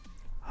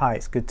Hi,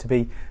 it's good to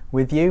be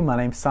with you. My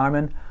name's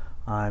Simon.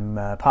 I'm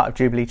part of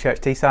Jubilee Church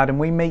Teesside, and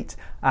we meet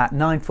at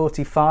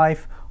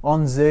 9:45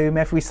 on Zoom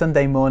every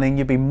Sunday morning.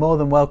 You'd be more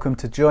than welcome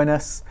to join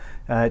us.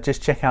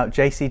 Just check out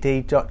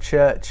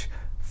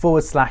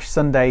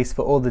jcd.church/Sundays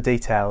for all the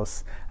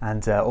details,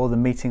 and all the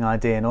meeting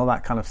ID and all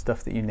that kind of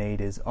stuff that you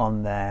need is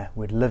on there.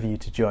 We'd love you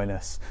to join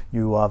us.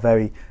 You are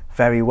very,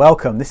 very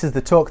welcome. This is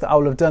the talk that I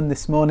will have done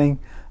this morning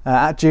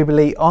at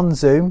Jubilee on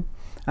Zoom.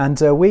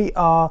 And we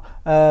are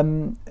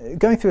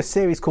going through a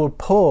series called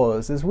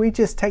Pause, as we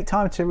just take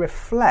time to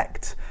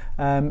reflect,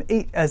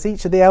 as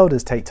each of the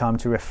elders take time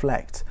to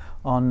reflect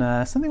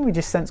on something we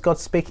just sense God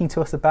speaking to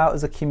us about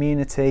as a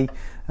community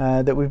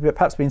that we've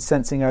perhaps been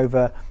sensing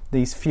over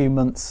these few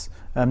months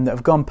that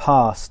have gone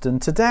past. And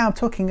today I'm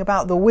talking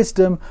about the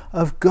wisdom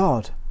of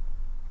God.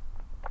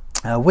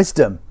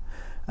 Wisdom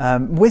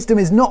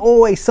is not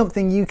always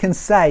something you can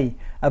say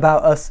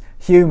about us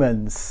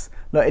humans.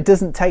 Look, it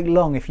doesn't take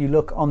long if you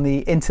look on the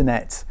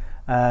internet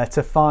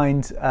to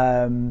find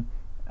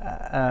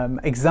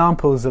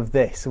examples of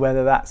this,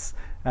 whether that's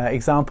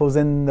examples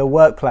in the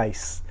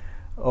workplace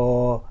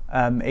or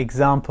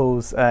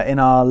examples in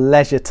our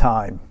leisure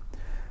time,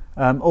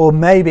 or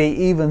maybe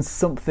even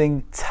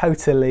something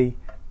totally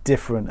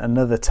different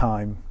another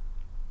time.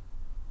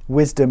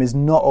 Wisdom is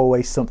not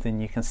always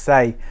something you can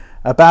say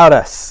about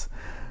us.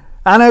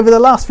 And over the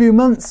last few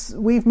months,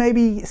 we've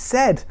maybe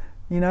said,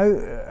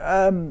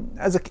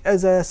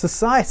 as a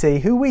society,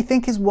 who we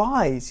think is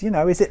wise.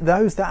 Is it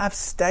those that have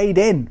stayed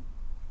in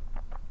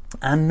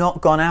and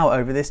not gone out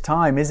over this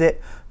time? Is it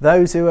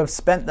those who have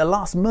spent the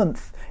last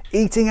month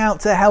eating out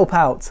to help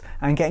out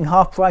and getting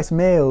half-price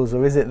meals?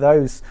 Or is it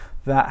those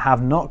that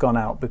have not gone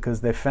out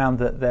because they've found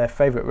that their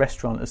favourite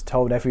restaurant has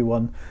told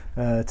everyone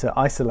to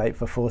isolate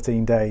for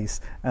 14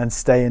 days and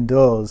stay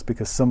indoors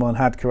because someone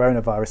had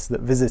coronavirus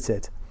that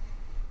visited?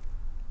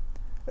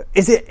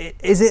 Is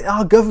it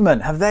our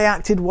government? Have they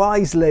acted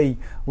wisely?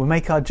 We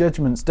make our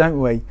judgments,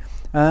 don't we?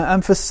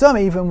 And for some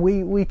even,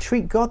 we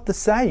treat God the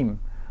same.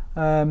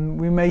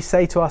 We may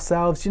say to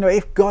ourselves,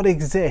 if God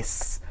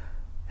exists,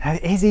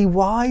 is he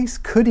wise?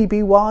 Could he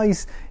be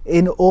wise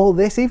in all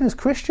this? Even as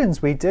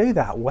Christians, we do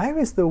that. Where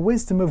is the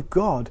wisdom of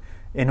God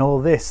in all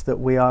this that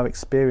we are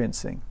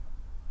experiencing?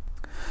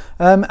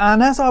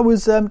 And as I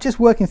was just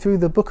working through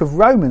the book of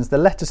Romans, the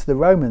letter to the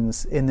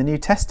Romans in the New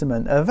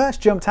Testament, a verse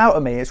jumped out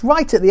at me. It's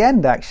right at the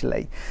end,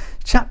 actually.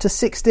 Chapter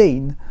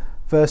 16,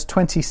 verse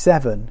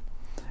 27.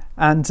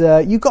 And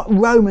you've got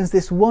Romans,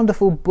 this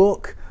wonderful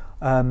book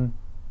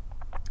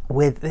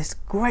with this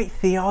great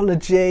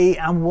theology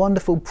and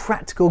wonderful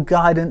practical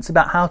guidance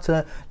about how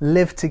to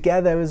live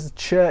together as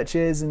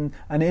churches and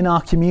in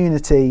our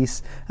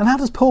communities. And how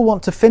does Paul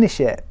want to finish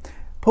it?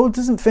 Paul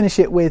doesn't finish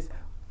it with,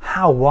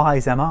 how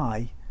wise am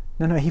I?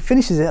 No, he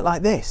finishes it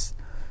like this.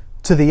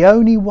 To the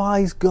only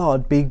wise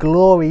God be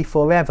glory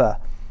forever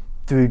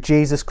through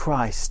Jesus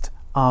Christ.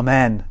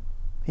 Amen.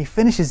 He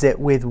finishes it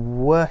with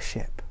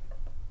worship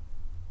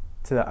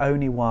to the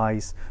only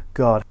wise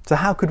God. So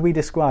how could we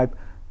describe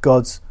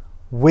God's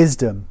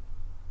wisdom?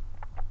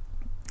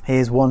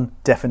 Here's one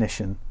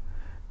definition.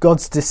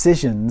 God's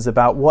decisions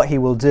about what he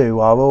will do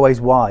are always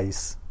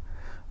wise.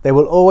 They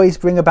will always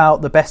bring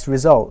about the best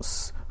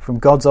results from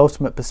God's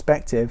ultimate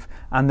perspective,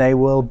 and they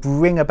will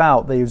bring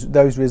about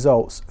those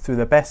results through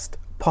the best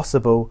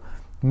possible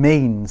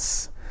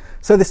means.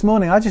 So this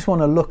morning I just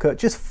want to look at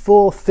just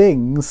 4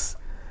 things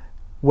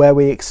where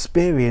we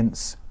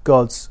experience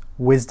God's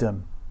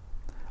wisdom.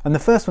 And the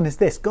first one is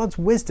this: God's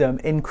wisdom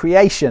in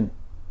creation.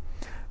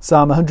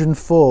 Psalm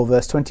 104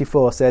 verse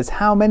 24 says,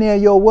 "How many are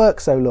your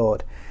works, O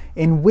Lord?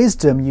 In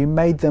wisdom you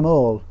made them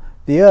all.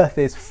 The earth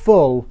is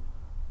full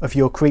of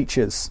your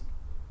creatures."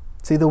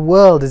 See, the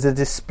world is a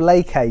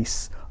display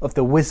case of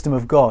the wisdom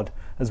of God,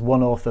 as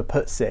one author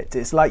puts it.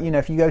 It's like,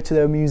 if you go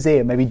to a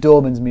museum, maybe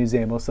Dorman's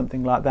Museum or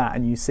something like that,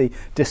 and you see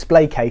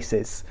display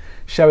cases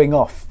showing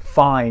off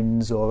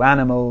finds or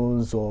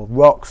animals or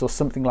rocks or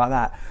something like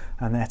that,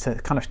 and they're to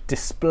kind of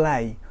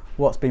display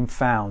what's been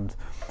found.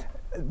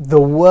 The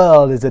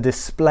world is a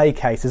display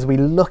case. As we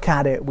look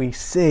at it, we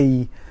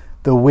see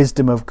the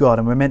wisdom of God,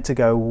 and we're meant to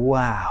go,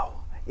 wow.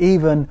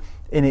 Even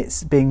in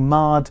its being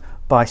marred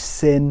by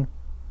sin,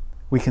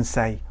 we can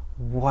say,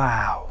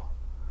 wow.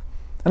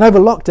 And over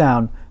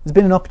lockdown, there's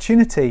been an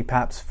opportunity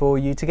perhaps for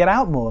you to get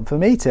out more, and for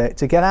me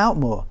to get out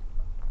more.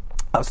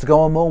 Perhaps to go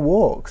on more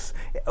walks,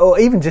 or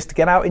even just to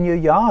get out in your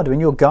yard or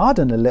in your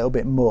garden a little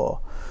bit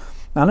more.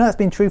 Now, I know that's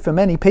been true for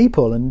many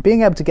people, and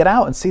being able to get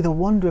out and see the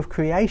wonder of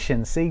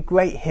creation, see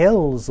great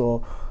hills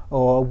or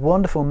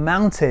wonderful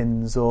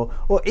mountains, or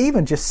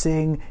even just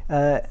seeing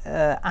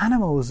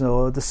animals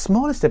or the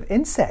smallest of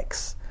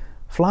insects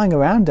flying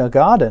around our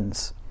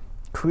gardens.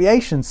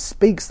 Creation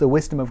speaks the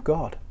wisdom of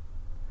God.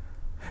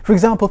 For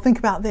example, think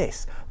about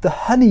this. The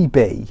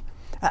honeybee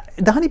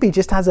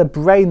just has a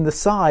brain the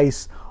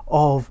size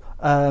of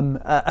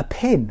a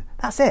pin.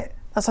 That's it.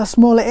 That's how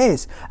small it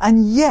is.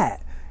 And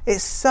yet,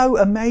 it's so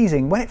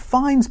amazing. When it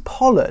finds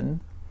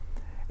pollen,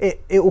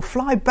 it will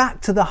fly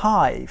back to the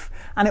hive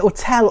and it will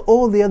tell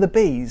all the other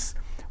bees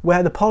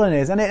where the pollen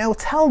is, and it'll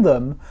tell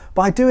them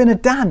by doing a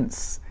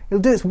dance.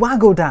 It'll do its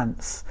waggle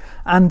dance,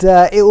 and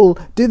it will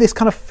do this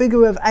kind of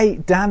figure of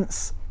 8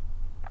 dance,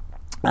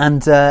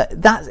 and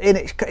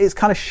it's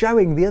kind of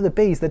showing the other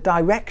bees the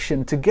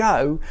direction to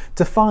go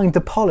to find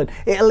the pollen.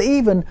 It'll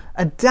even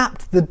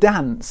adapt the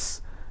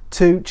dance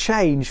to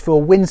change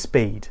for wind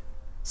speed,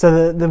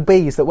 so the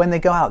bees, that when they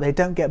go out, they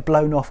don't get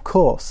blown off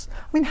course.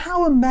 I mean,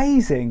 how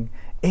amazing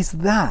is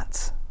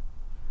that?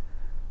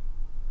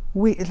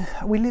 We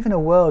live in a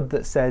world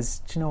that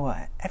says, do you know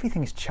what?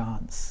 Everything is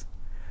chance.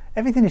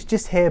 Everything is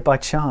just here by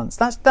chance.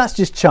 That's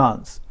just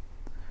chance.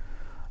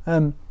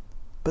 But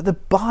the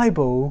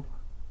Bible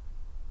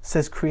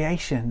says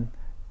creation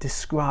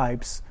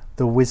describes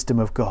the wisdom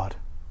of God.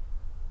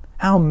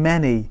 How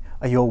many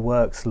are your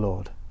works,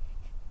 Lord?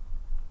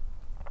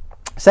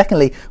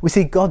 Secondly, we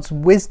see God's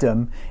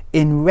wisdom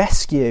in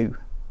rescue,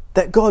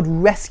 that God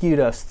rescued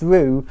us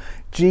through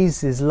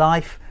Jesus'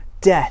 life,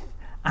 death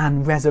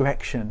and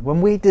resurrection.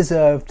 When we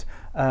deserved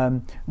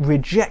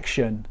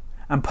rejection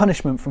and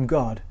punishment from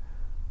God,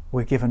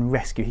 we're given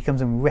rescue. He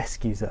comes and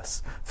rescues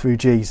us through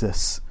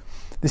Jesus.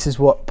 This is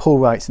what Paul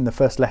writes in the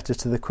first letter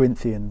to the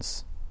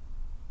Corinthians.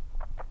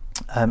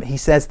 He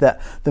says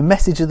that the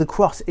message of the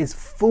cross is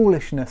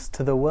foolishness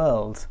to the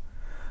world.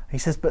 He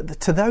says, but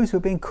to those who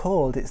are being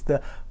called, it's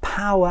the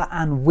power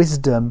and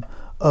wisdom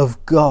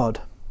of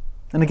God.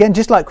 And again,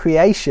 just like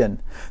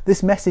creation,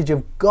 this message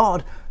of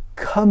God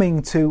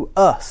coming to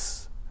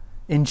us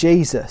in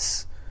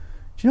Jesus,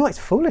 do you know what? It's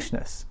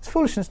foolishness. It's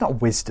foolishness, not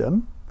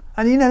wisdom.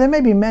 And there may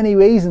be many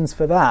reasons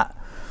for that.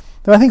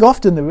 But I think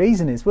often the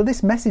reason is, well,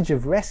 this message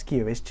of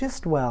rescue is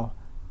just, well,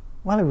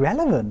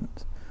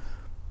 irrelevant.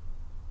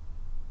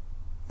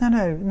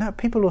 No,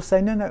 people will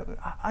say, no,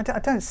 I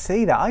don't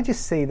see that. I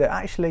just see that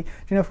actually,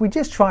 if we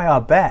just try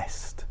our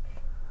best,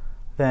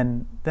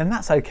 then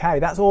that's okay.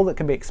 That's all that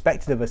can be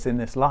expected of us in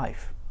this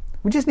life.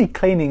 We just need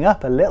cleaning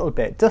up a little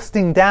bit,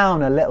 dusting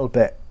down a little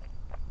bit,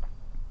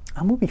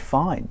 and we'll be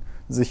fine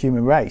as a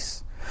human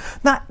race.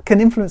 That can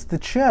influence the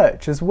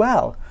church as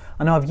well.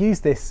 I know I've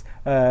used this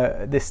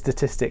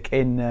statistic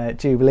in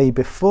Jubilee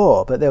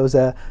before, but there was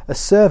a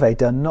survey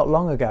done not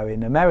long ago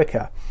in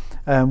America,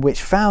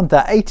 which found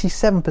that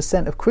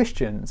 87% of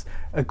Christians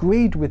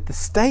agreed with the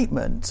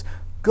statement,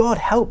 God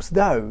helps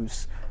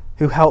those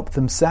who help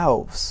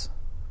themselves.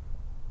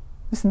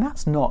 Listen,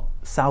 that's not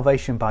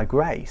salvation by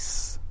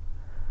grace.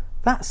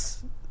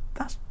 That's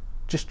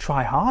just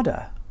try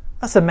harder.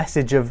 That's a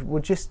message of,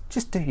 well,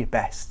 just do your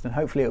best and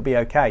hopefully it'll be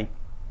okay.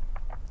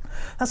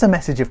 That's a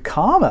message of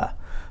karma.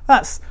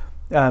 That's,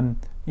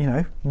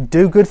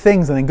 do good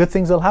things and then good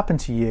things will happen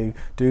to you.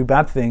 Do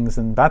bad things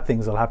and bad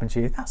things will happen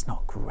to you. That's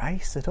not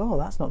grace at all.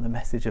 That's not the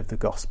message of the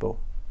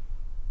gospel.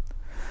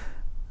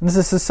 And as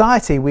a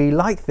society, we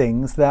like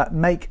things that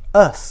make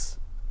us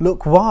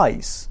look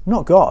wise,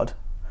 not God.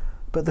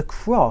 But the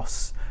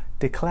cross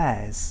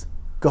declares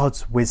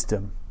God's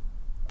wisdom.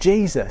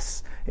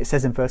 Jesus, it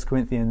says in 1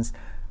 Corinthians,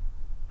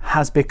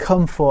 has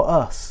become for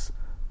us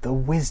the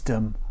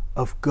wisdom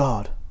of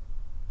God.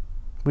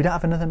 We don't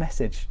have another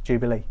message,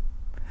 Jubilee.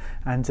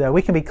 And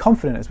we can be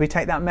confident as we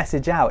take that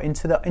message out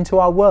into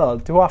our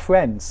world, to our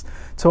friends,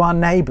 to our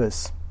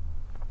neighbours,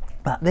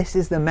 that this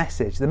is the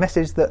message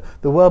that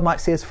the world might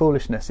see as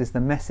foolishness, is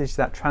the message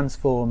that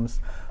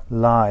transforms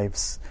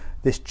lives,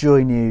 this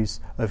joy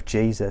news of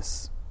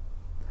Jesus.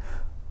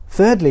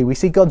 Thirdly, we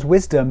see God's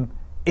wisdom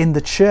in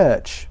the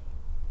church.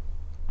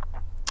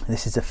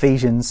 This is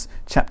Ephesians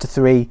chapter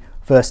 3,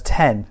 verse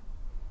 10.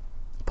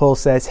 Paul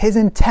says, his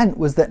intent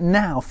was that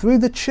now, through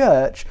the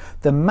church,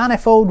 the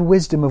manifold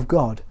wisdom of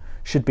God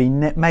should be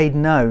made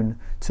known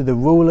to the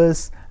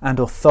rulers and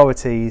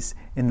authorities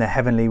in the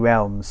heavenly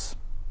realms.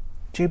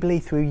 Jubilee,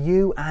 through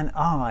you and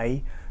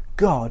I,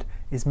 God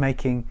is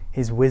making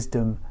his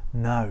wisdom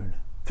known.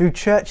 Through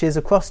churches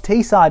across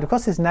Teesside,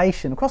 across this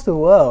nation, across the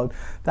world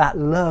that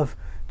love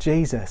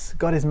Jesus,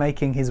 God is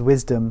making his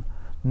wisdom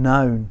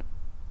known.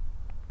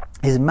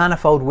 His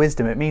manifold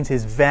wisdom, it means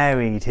his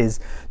varied, his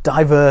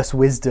diverse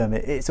wisdom.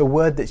 It's a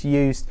word that's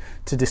used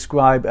to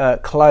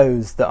describe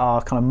clothes that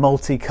are kind of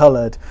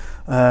multicoloured,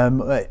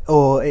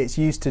 or it's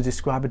used to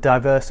describe a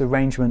diverse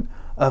arrangement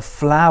of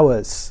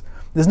flowers.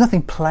 There's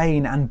nothing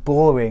plain and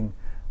boring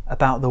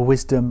about the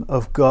wisdom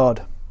of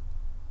God.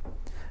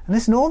 And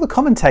listen, all the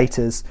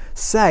commentators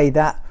say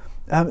that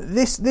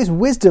this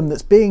wisdom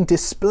that's being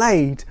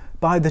displayed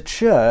by the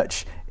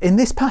church in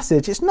this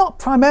passage, it's not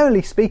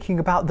primarily speaking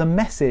about the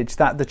message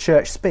that the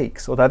church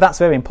speaks, although that's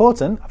very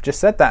important. I've just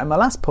said that in my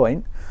last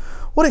point.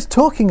 What it's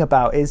talking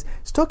about is,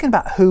 it's talking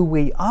about who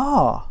we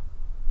are.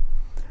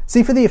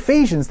 See, for the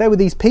Ephesians, they were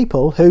these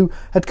people who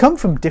had come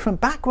from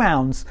different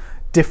backgrounds,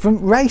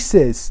 different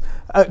races,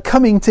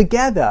 coming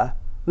together,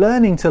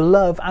 learning to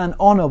love and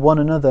honour one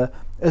another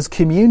as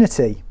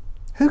community.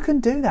 Who can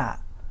do that?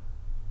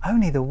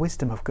 Only the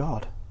wisdom of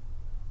God.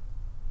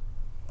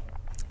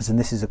 And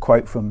this is a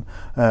quote from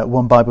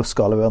one Bible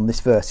scholar on this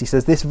verse. He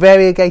says, "This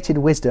variegated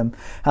wisdom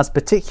has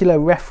particular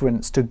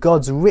reference to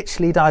God's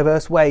richly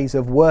diverse ways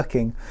of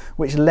working,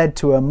 which led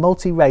to a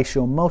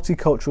multiracial,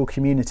 multicultural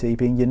community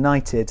being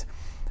united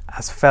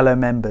as fellow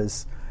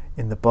members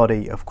in the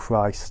body of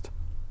Christ."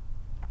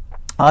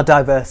 Our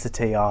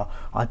diversity, our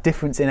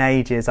difference in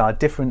ages, our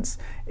difference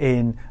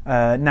in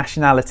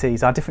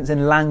nationalities, our difference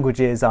in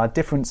languages, our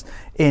difference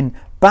in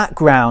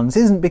backgrounds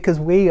isn't because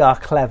we are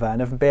clever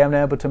and have been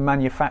able to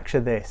manufacture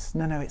this.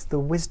 No, it's the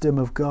wisdom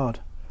of God.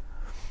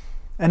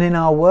 And in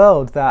our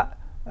world that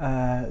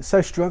so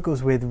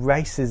struggles with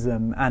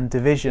racism and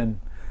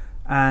division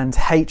and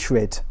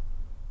hatred,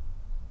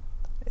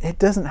 it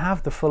doesn't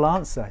have the full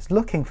answer. It's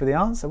looking for the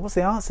answer. What's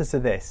the answer to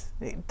this?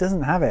 It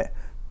doesn't have it.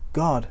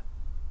 God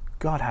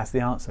has the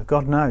answer.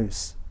 God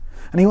knows.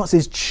 And he wants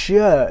his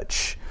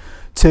church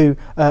to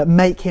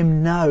make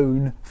him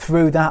known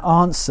through that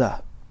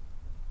answer.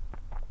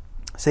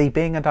 See,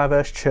 being a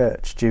diverse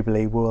church,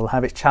 Jubilee, will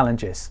have its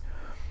challenges.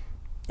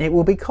 It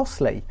will be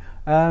costly.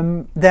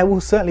 There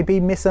will certainly be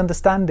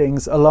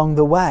misunderstandings along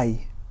the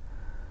way.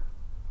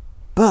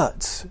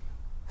 But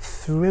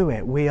through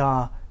it, we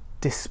are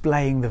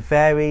displaying the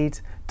varied,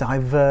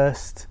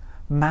 diverse,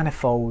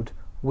 manifold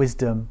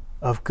wisdom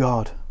of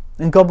God.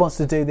 And God wants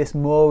to do this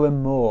more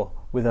and more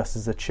with us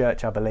as a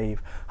church, I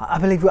believe. I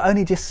believe we're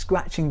only just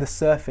scratching the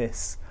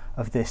surface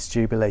of this,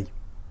 Jubilee.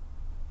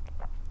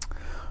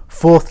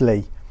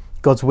 Fourthly,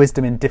 God's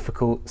wisdom in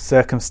difficult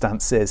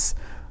circumstances.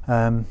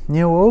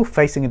 We're all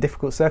facing a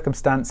difficult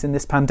circumstance in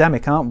this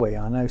pandemic, aren't we?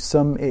 I know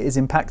some it is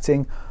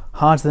impacting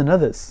harder than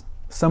others.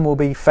 Some will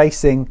be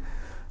facing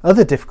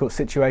other difficult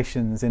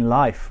situations in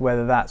life,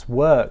 whether that's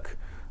work,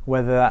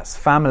 whether that's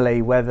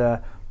family,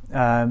 whether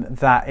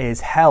that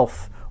is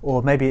health,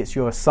 or maybe it's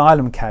your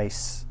asylum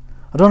case.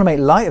 I don't want to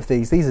make light of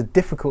these. These are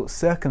difficult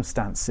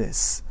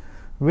circumstances,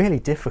 really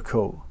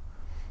difficult.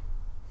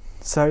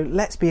 So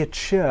let's be a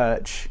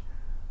church.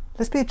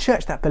 Let's be a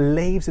church that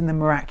believes in the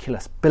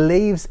miraculous,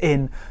 believes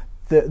in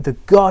the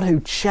God who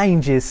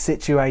changes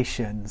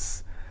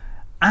situations,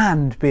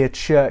 and be a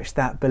church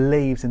that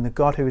believes in the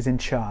God who is in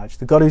charge,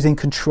 the God who's in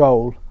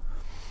control,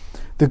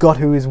 the God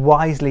who is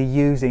wisely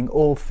using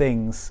all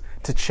things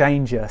to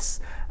change us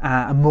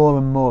and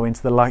more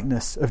into the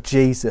likeness of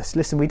Jesus.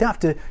 Listen, we don't have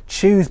to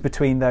choose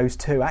between those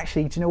two.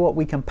 Actually, do you know what?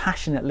 We can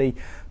passionately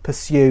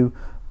pursue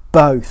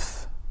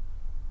both.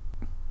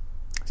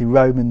 See,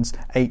 Romans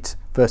 8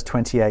 verse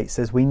 28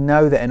 says, "We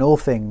know that in all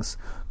things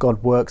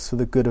God works for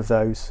the good of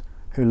those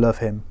who love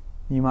him."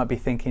 You might be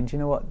thinking, do you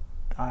know what?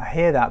 I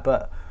hear that,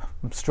 but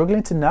I'm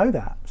struggling to know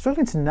that.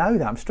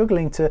 I'm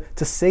struggling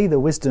to see the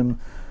wisdom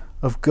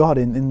of God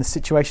in the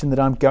situation that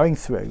I'm going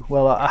through.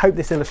 Well, I hope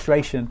this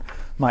illustration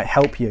might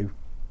help you.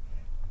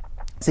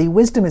 See,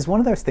 wisdom is one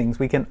of those things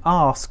we can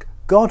ask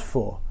God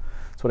for.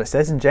 That's what it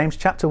says in James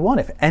chapter 1.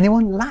 If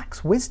anyone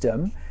lacks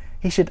wisdom,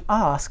 he should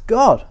ask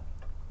God.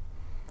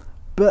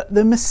 But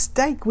the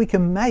mistake we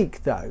can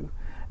make, though,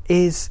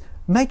 is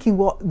making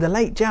what the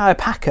late J.I.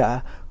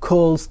 Packer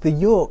calls the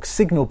York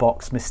signal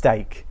box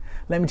mistake.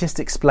 Let me just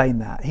explain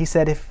that. He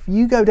said if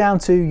you go down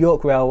to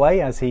York Railway,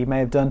 as he may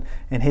have done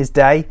in his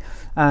day,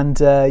 and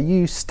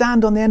you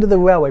stand on the end of the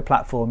railway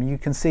platform, you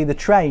can see the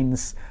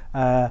trains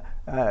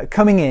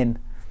coming in,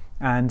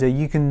 and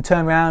you can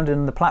turn around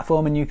on the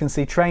platform and you can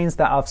see trains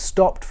that have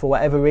stopped for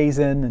whatever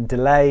reason and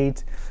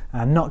delayed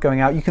and not going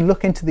out. You can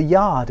look into the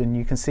yard and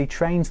you can see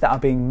trains that are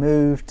being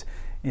moved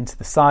into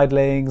the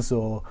sidings,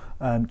 or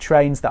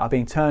trains that are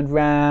being turned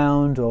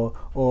round,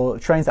 or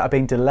trains that are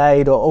being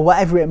delayed, or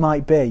whatever it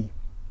might be.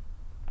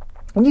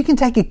 And you can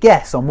take a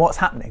guess on what's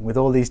happening with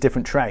all these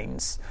different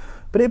trains,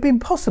 but it'd be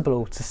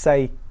impossible to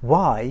say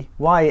why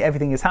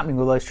everything is happening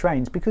with those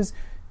trains, because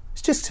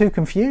it's just too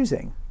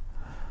confusing.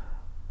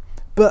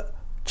 But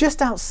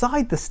just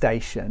outside the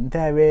station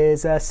there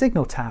is a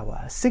signal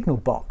tower, a signal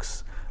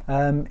box.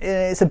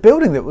 It's a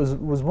building that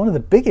was one of the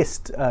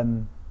biggest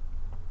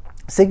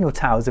signal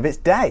towers of its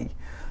day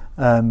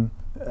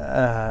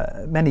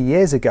many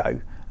years ago.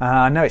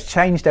 I know it's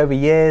changed over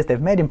years, they've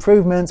made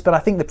improvements, but I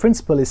think the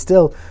principle is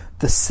still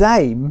the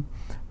same,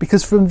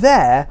 because from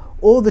there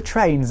all the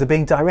trains are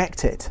being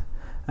directed,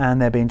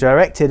 and they're being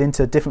directed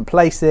into different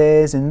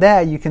places, and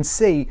there you can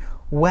see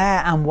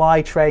where and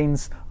why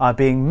trains are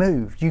being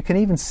moved. You can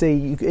even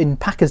see, in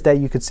Packer's day,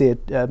 you could see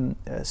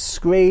a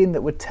screen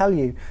that would tell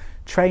you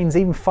trains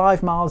even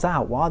 5 miles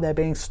out, why they're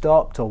being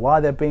stopped or why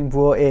they're being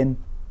brought in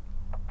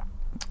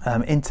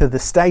into the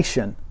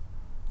station.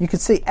 You could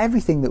see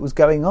everything that was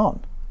going on.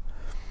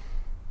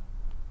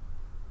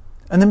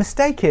 And the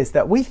mistake is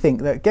that we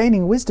think that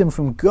gaining wisdom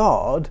from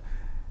God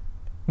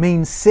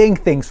means seeing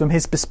things from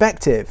his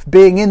perspective,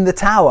 being in the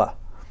tower,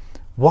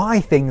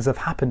 why things have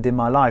happened in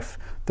my life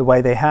the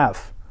way they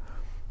have.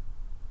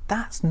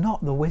 That's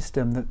not the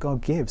wisdom that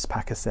God gives,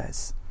 Packer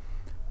says.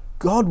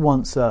 God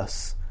wants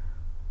us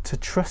to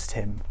trust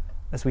him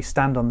as we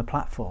stand on the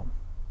platform.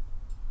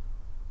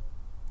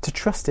 To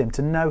trust him,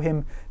 to know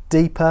him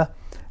deeper,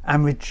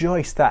 and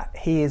rejoice that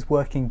he is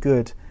working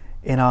good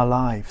in our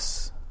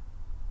lives.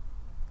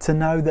 to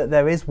know that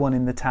there is one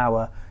in the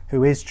tower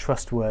who is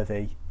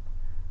trustworthy,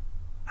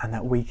 and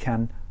that we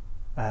can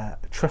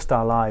trust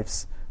our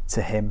lives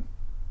to him.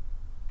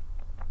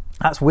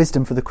 That's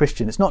wisdom for the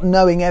Christian. It's not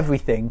knowing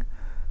everything,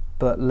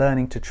 but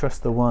learning to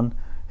trust the one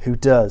who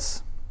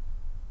does.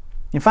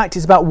 In fact,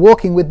 it's about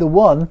walking with the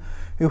one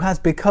who has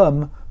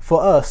become,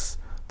 for us,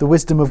 the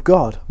wisdom of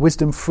God,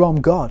 wisdom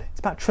from God. It's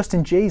about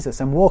trusting Jesus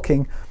and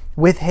walking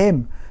with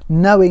him,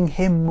 knowing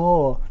him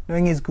more,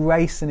 knowing his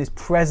grace and his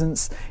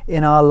presence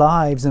in our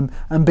lives,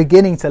 and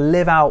beginning to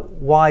live out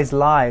wise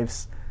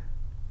lives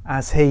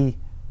as he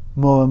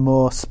more and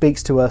more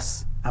speaks to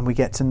us and we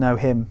get to know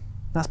him.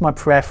 That's my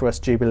prayer for us,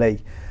 Jubilee,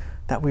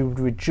 that we would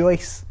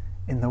rejoice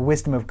in the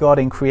wisdom of God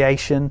in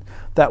creation,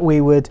 that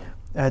we would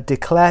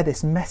declare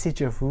this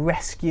message of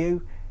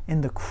rescue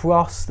in the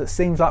cross that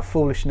seems like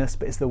foolishness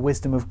but is the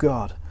wisdom of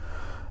God,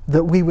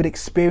 that we would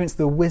experience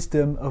the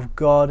wisdom of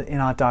God in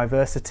our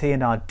diversity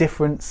and our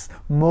difference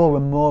more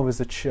and more as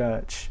a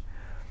church,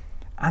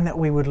 and that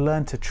we would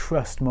learn to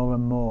trust more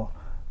and more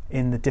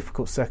in the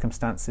difficult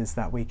circumstances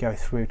that we go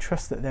through.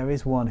 Trust that there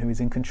is one who is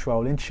in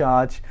control, in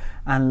charge,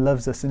 and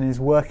loves us and is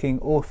working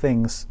all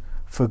things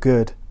for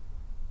good.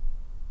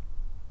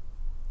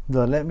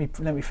 Lord, let me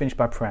finish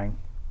by praying.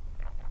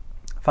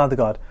 Father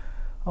God,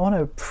 I want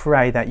to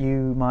pray that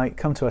you might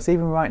come to us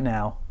even right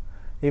now,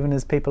 even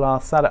as people are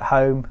sat at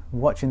home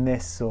watching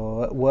this,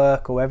 or at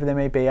work, or wherever they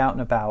may be out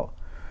and about.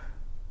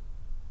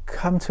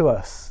 Come to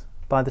us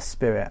by the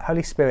Spirit.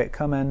 Holy Spirit,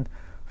 come and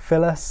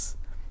fill us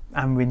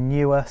and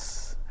renew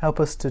us. Help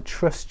us to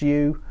trust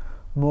you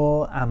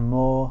more and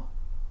more.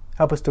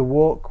 Help us to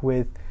walk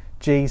with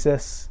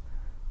Jesus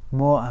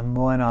more and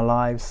more in our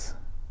lives.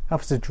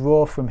 Help us to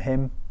draw from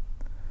him.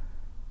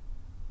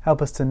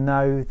 Help us to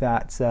know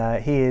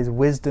that he is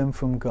wisdom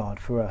from God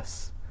for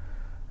us.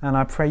 And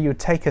I pray you would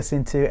take us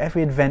into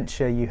every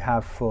adventure you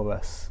have for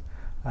us,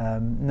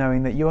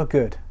 knowing that you are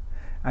good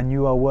and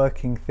you are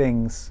working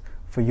things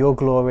for your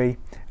glory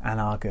and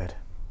our good.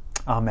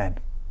 Amen.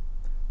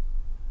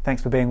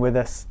 Thanks for being with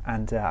us,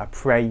 and I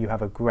pray you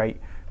have a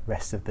great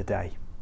rest of the day.